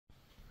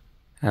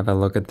Have a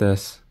look at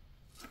this.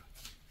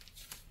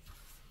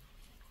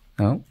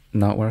 Oh,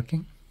 not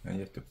working. And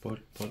you have to pull.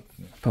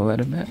 Pull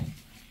it a bit.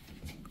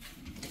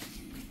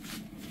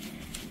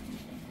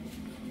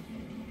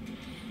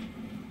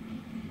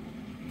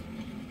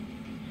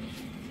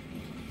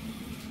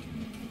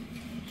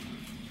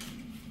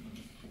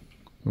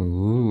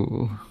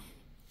 Ooh.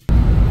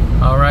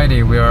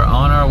 Alrighty, we are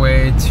on our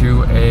way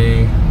to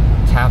a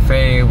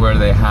cafe where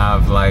they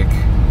have like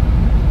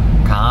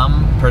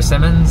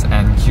persimmons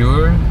and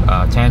cure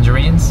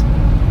tangerines.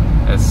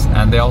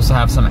 And they also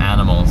have some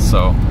animals,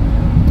 so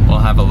we'll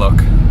have a look.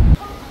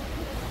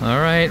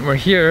 Alright, we're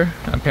here.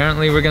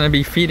 Apparently we're gonna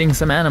be feeding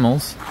some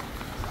animals.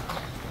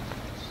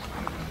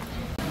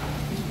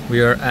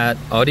 We are at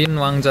어린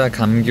왕자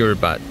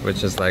감귤밭,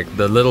 which is like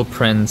the Little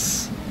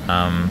Prince,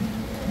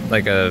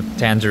 like a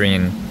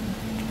tangerine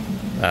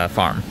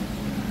farm.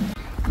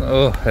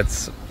 Oh,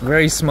 it's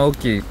very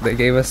smoky. They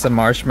gave us some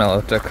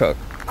marshmallow to cook.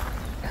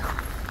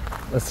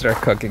 Let's start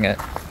cooking it.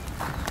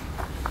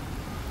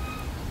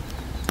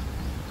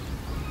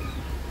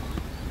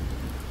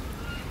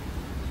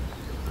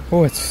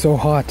 Oh, it's so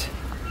hot.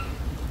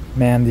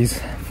 Man,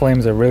 these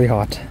flames are really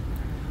hot.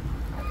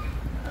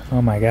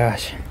 Oh my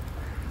gosh.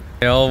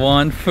 They all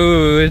want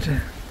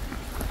food.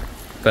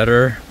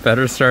 Better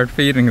start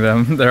feeding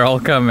them. They're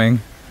all coming.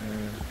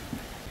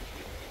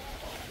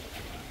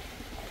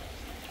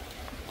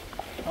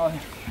 Oh.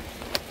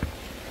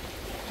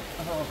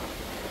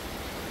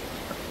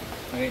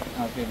 Wait,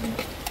 I'll give you.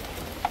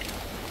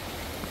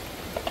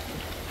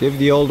 Give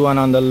the old one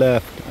on the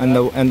left and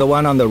the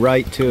one on the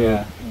right too.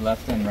 Yeah,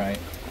 left and right.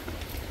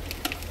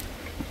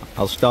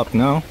 I'll stop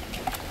now.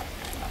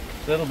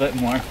 A little bit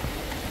more.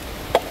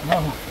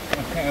 Oh,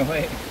 okay,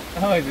 wait.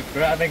 Oh, he's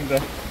grabbing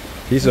the...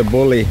 He's a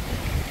bully.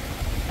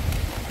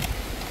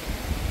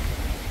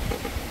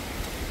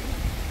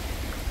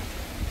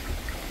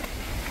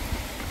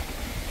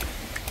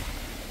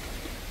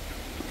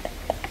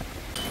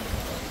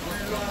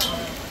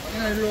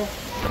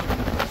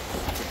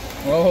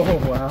 Oh,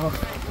 wow.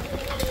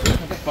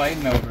 They're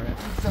fighting over it.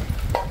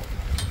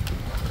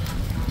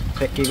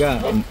 새끼가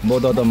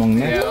못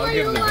얻어먹네. Yeah, I'll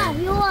give the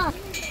baby.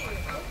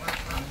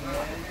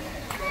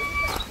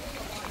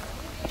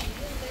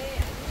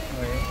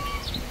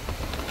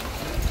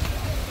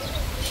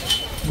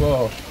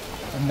 Whoa,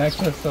 the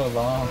necks are so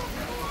long.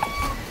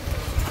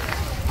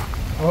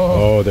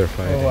 Oh, they're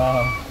fighting. Oh,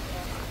 wow.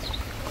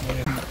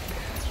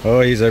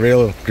 Oh, he's a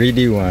real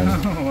greedy one.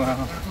 Oh,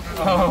 wow.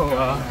 Oh,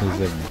 wow.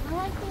 He's a...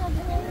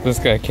 This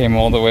guy came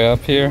all the way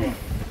up here.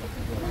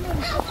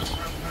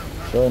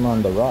 Show him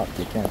on the rock.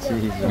 You can't see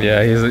he's on.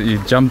 Yeah, he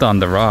jumped on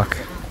the rock.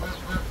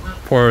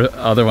 Poor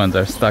other ones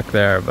are stuck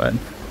there, but...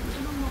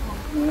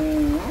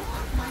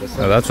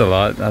 Oh, that's a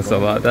lot. That's a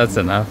lot. That's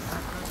enough.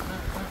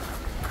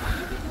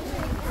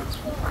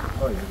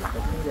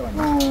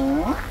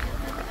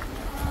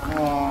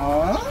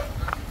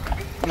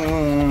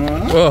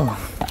 Whoa.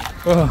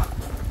 Whoa.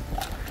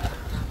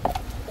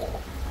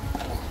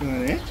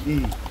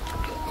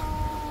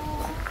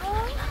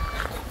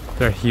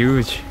 They're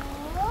huge.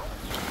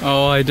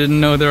 Oh, I didn't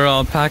know there were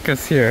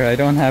alpacas here. I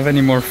don't have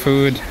any more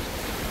food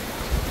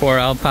for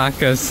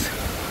alpacas.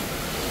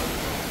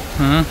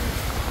 Huh?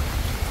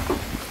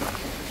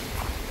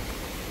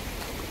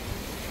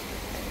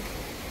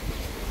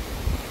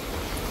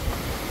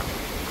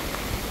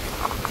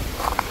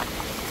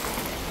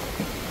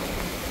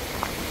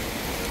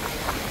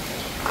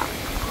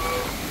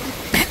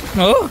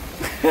 Oh!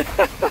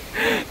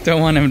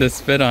 Don't want him to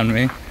spit on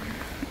me.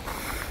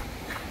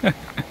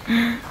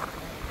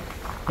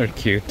 They're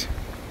cute.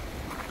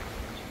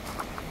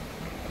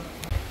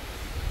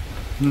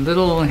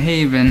 Little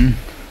haven.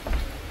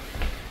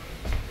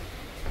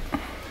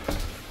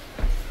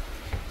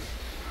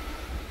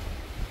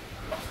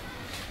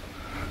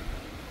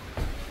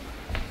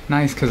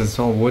 Nice because it's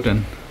all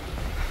wooden.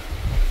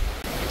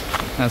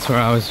 That's where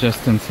I was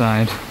just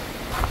inside.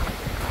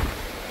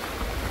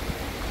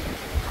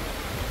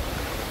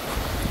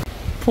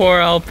 Poor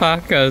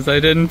alpacas, I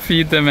didn't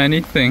feed them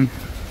anything.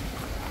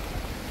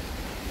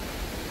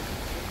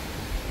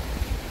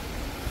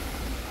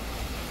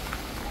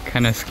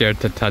 Kinda scared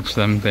to touch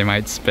them, they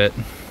might spit.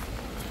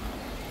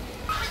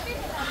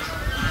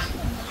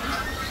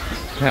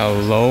 How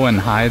low and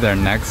high their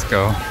necks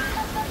go.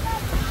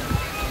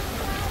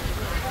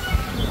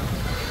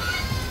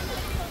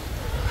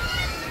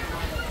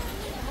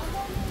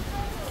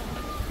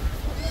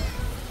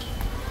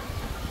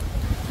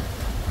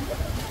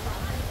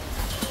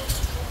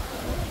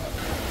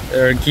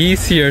 There are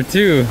geese here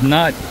too,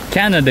 not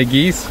Canada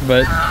geese,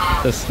 but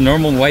just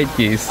normal white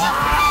geese.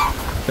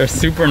 They're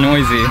super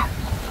noisy.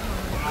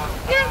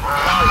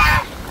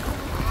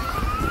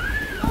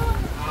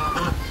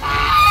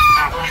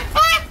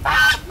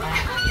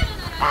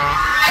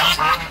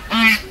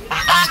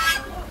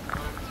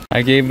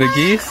 I gave the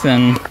geese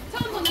and...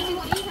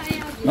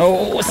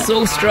 Oh,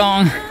 so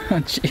strong! Oh,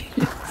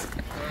 jeez.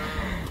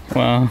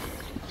 Wow.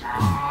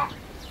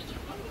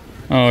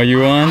 Oh,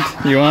 you want?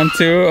 You want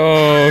to?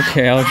 Oh,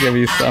 okay, I'll give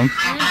you some.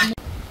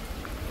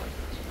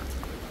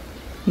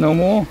 No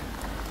more.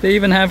 They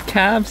even have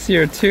calves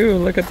here too.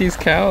 Look at these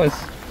cows.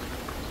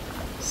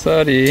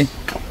 Sorry,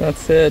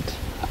 that's it.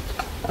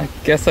 I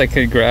guess I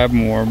could grab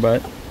more,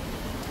 but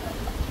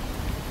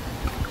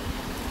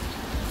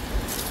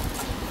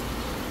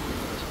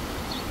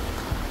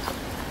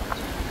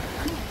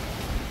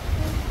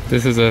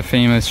this is a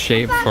famous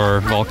shape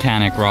for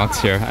volcanic rocks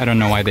here. I don't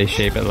know why they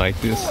shape it like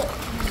this.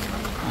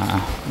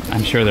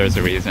 I'm sure there's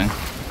a reason.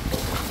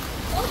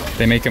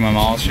 They make them in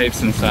all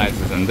shapes and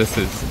sizes, and this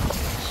is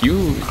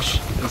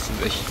huge. This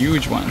is a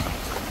huge one.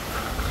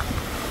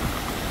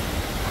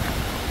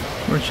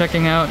 We're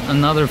checking out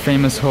another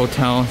famous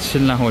hotel,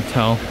 Silla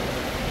Hotel.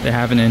 They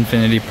have an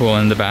infinity pool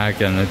in the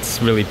back and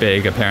it's really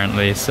big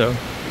apparently, so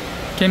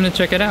came to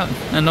check it out.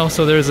 And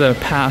also there's a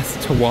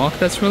path to walk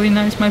that's really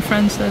nice, my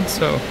friend said,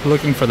 so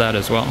looking for that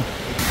as well.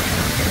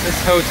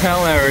 This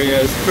hotel area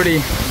is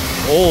pretty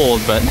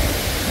old, but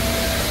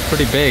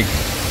pretty big.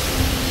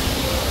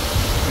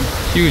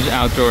 Huge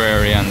outdoor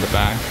area in the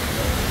back.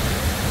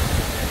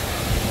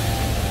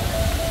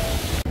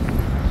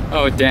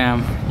 Oh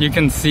damn, you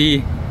can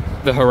see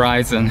the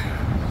horizon.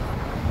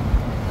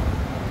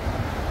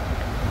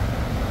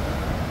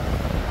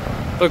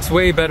 Looks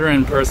way better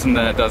in person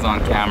than it does on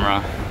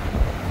camera.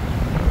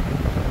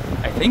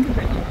 I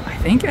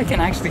think I can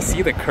actually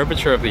see the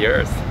curvature of the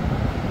earth.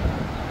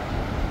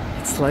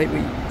 It's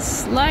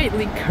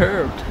slightly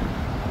curved.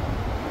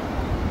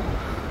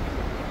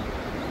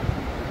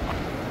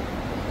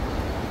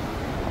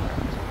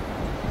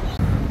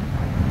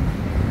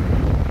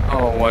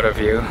 Oh, what a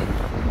view.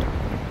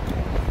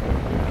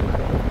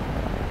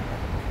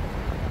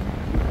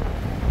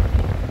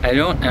 I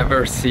don't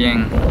ever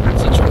seeing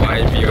such a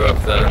wide view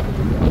of the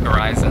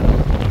horizon.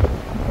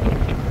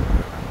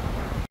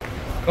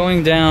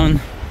 Going down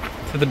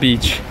to the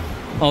beach,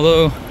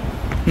 although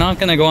not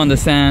gonna go on the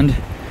sand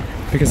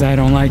because I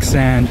don't like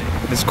sand.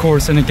 It's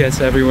coarse and it gets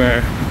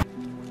everywhere.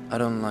 I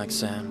don't like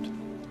sand.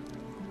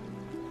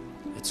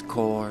 It's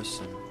coarse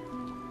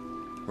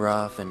and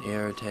rough and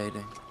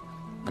irritating,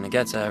 and it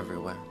gets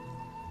everywhere.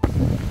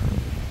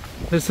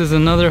 This is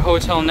another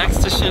hotel next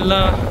to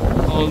Silla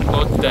called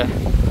Lotte.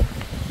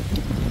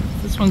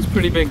 This one's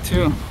pretty big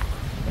too.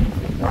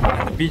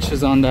 The beach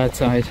is on that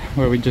side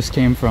where we just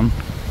came from.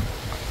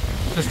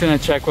 Just gonna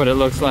check what it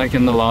looks like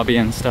in the lobby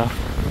and stuff.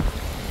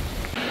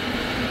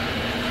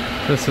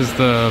 This is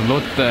the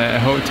Lotte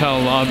hotel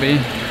lobby.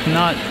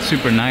 Not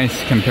super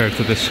nice compared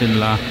to the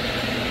Silla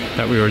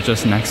that we were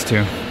just next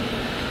to.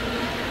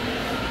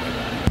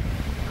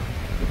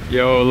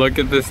 Yo, look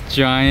at this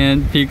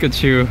giant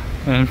Pikachu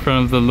in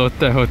front of the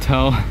Lotte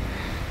hotel.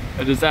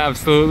 It is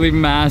absolutely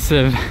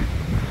massive.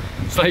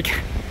 It's like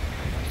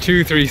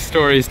 2-3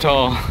 stories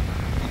tall.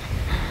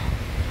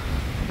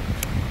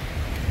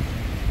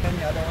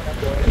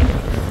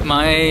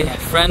 My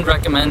friend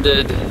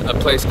recommended a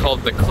place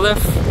called The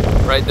Cliff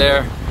right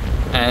there,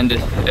 and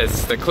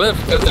it's the cliff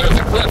because there's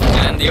a cliff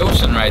and the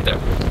ocean right there.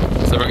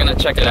 So we're gonna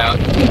check it out.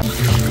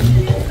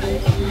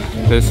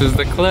 This is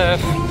the cliff.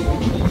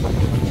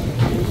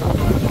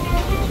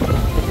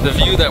 The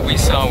view that we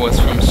saw was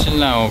from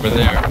Silla over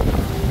there,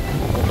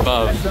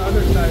 above.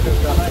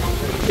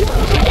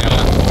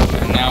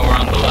 Yeah, and now we're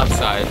on the left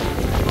side.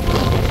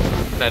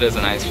 That is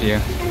a nice view.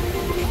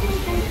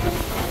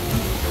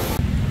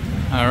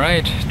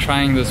 Alright,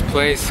 trying this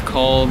place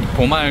called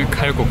보말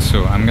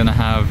칼국수. I'm gonna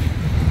have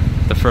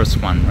the first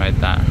one right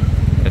there.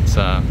 It's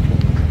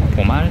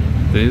보말.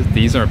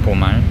 These are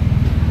보말.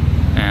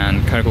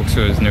 And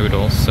칼국수 is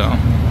noodles, so.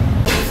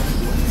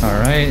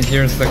 Alright,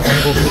 here's the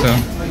칼국수.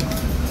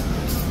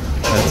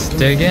 Let's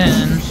dig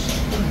in.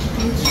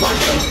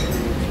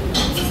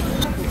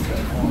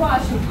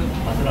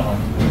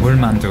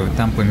 물만두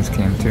dumplings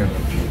came too.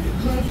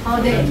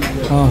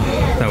 Oh,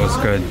 that was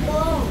good.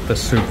 The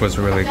soup was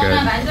really good.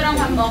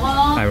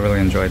 I really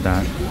enjoyed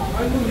that.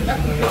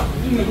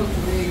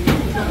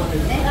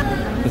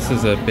 This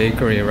is a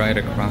bakery right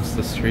across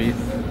the street.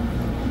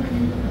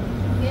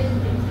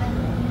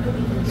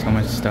 So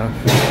much stuff.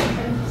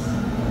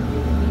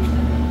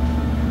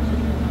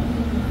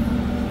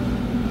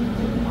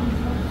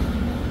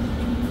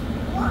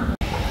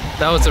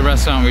 That was the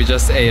restaurant we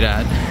just ate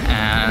at,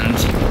 and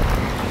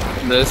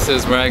this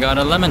is where I got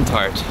a lemon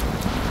tart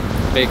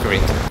bakery.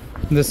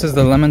 This is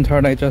the lemon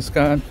tart I just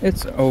got.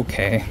 It's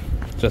okay.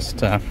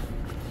 Just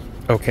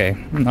okay.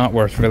 Not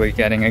worth really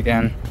getting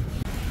again.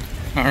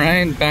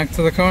 Alright, back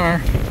to the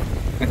car.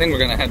 I think we're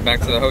gonna head back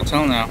to the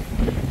hotel now.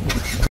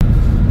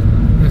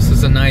 This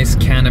is a nice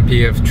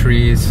canopy of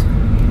trees.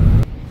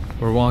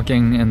 We're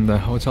walking in the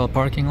hotel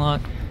parking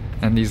lot,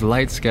 and these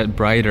lights get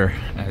brighter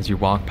as you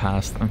walk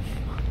past them.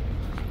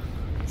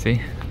 See?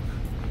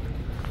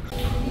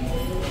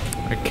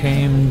 I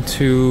came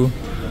to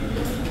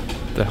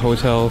the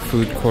hotel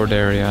food court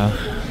area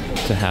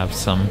to have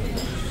some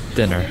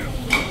dinner.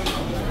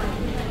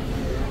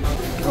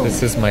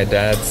 This is my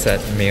dad's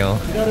set meal,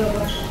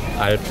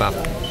 alpap.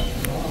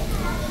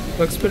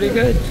 Looks pretty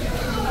good.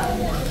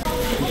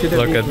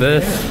 Look at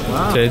this,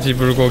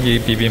 Jeju-do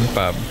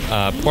bibimbap,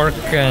 pork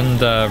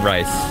and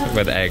rice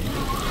with egg.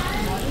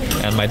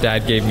 and my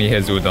dad gave me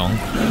his udon.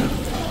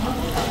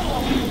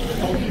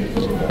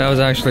 That was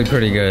actually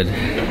pretty good.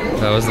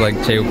 That was like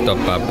Jeju-do,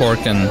 pork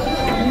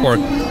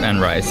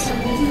and rice.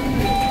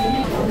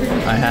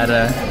 I had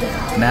a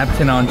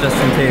napkin on just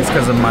in case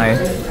because of my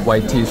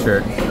white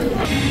t-shirt.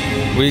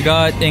 We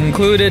got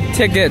included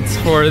tickets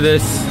for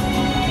this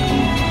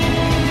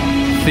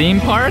theme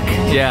park?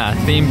 Yeah,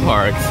 theme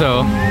park.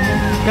 So,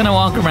 gonna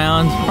walk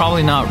around,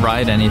 probably not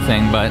ride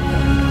anything, but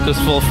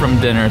just full from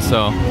dinner,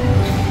 so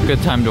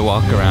good time to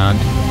walk around.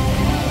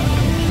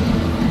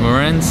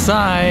 We're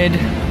inside.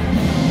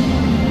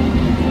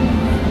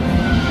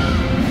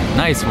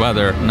 Nice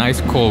weather,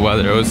 nice cool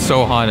weather. It was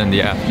so hot in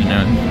the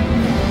afternoon.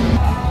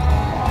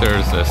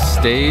 There's a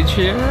stage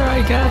here,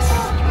 I guess.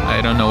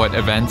 I don't know what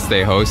events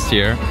they host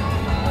here.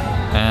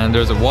 And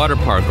there's a water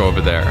park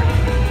over there.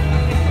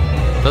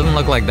 Doesn't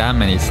look like that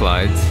many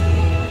slides.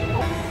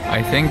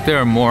 I think there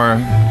are more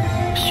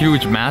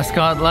huge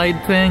mascot light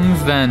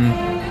things than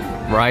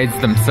rides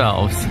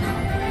themselves.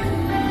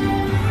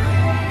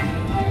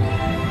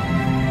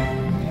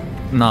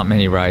 Not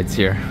many rides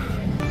here.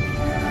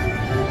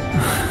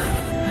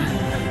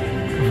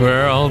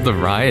 Where are all the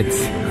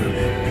rides?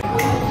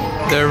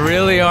 There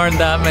really aren't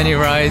that many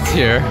rides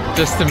here.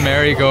 Just a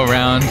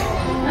merry-go-round.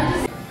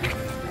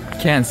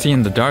 Can't see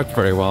in the dark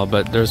very well,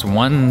 but there's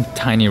one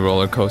tiny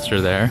roller coaster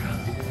there.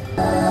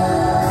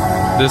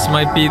 This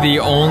might be the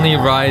only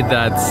ride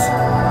that's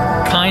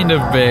kind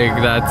of big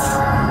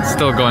that's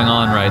still going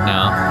on right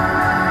now.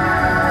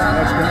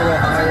 It's gonna go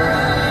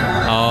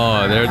higher.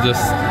 Oh, they're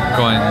just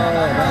going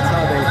That's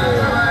how they do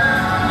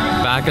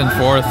it. back and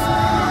forth,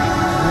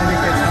 And then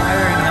it gets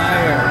higher and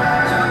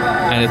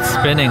higher. and it's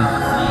spinning.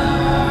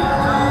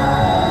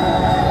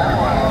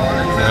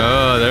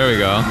 Oh, there we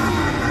go.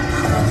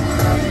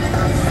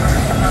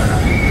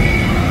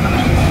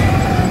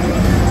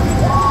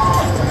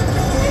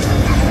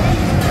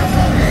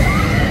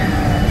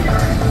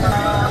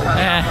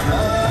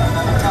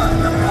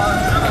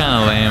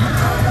 Kinda lame.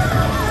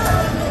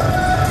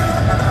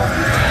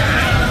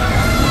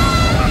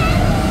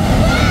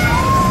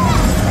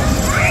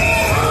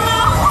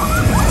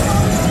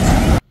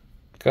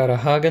 Got a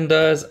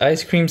Haagen-Dazs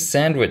ice cream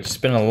sandwich. It's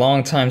been a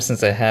long time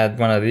since I had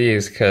one of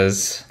these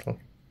because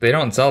they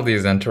don't sell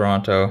these in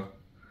Toronto.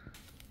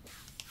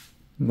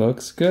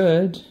 Looks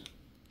good.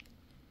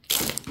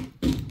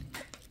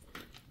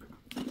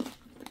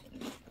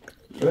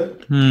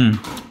 Good?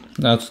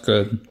 That's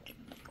good.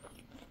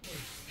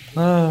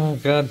 Oh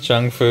god,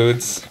 junk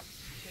foods.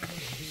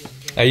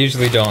 I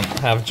usually don't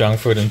have junk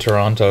food in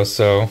Toronto,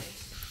 so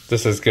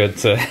this is good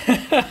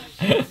to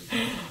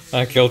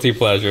guilty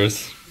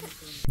pleasures.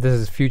 This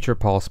is Future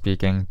Paul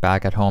speaking,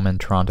 back at home in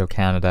Toronto,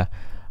 Canada.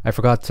 I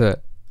forgot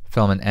to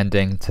film an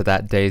ending to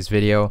that day's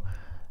video.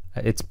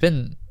 It's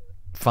been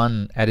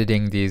fun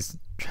editing these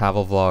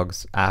travel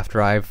vlogs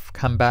after I've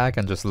come back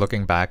and just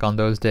looking back on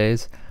those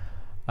days.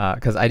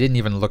 Because I didn't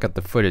even look at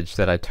the footage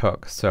that I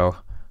took, so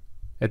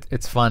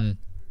it's fun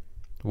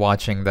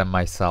watching them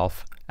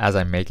myself as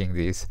I'm making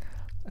these.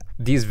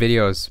 These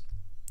videos,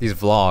 these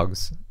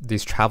vlogs,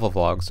 these travel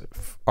vlogs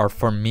are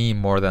for me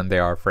more than they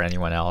are for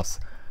anyone else,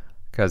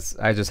 because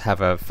I just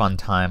have a fun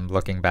time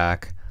looking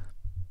back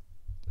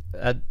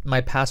at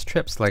my past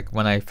trips, like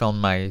when I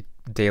filmed my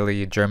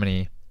daily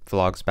Germany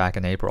vlogs back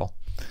in April.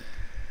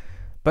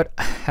 But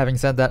having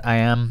said that, I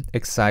am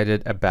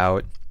excited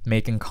about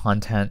making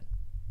content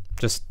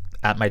just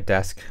at my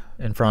desk,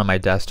 in front of my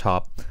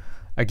desktop.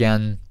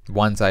 Again,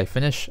 once I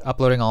finish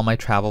uploading all my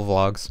travel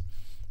vlogs,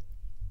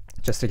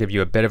 just to give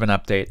you a bit of an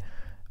update,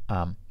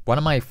 one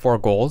of my 4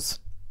 goals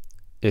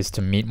is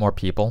to meet more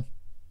people.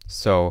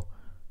 So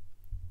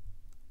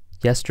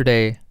 2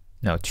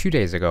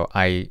 days ago,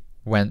 I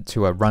went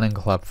to a running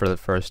club for the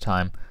first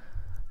time.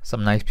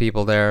 Some nice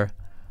people there,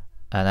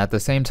 and at the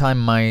same time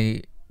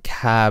my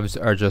calves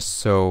are just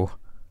so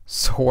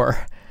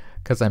sore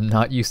because I'm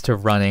not used to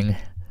running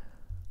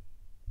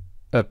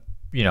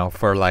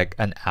for like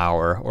an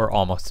hour or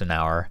almost an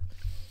hour.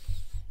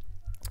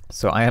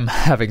 So I am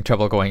having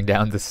trouble going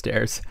down the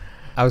stairs.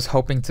 I was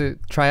hoping to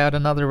try out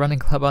another running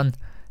club on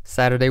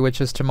Saturday,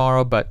 which is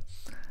tomorrow, but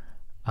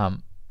I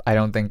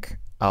don't think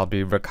I'll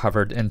be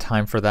recovered in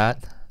time for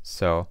that,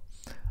 so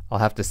I'll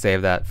have to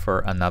save that for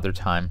another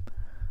time.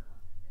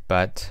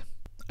 But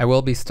I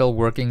will be still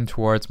working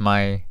towards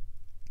my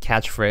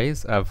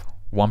catchphrase of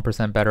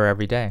 1% better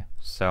every day.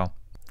 So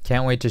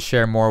can't wait to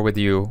share more with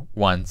you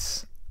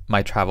once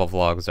my travel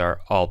vlogs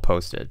are all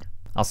posted.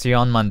 I'll see you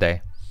on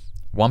Monday.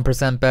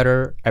 1%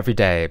 better every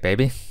day,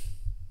 baby.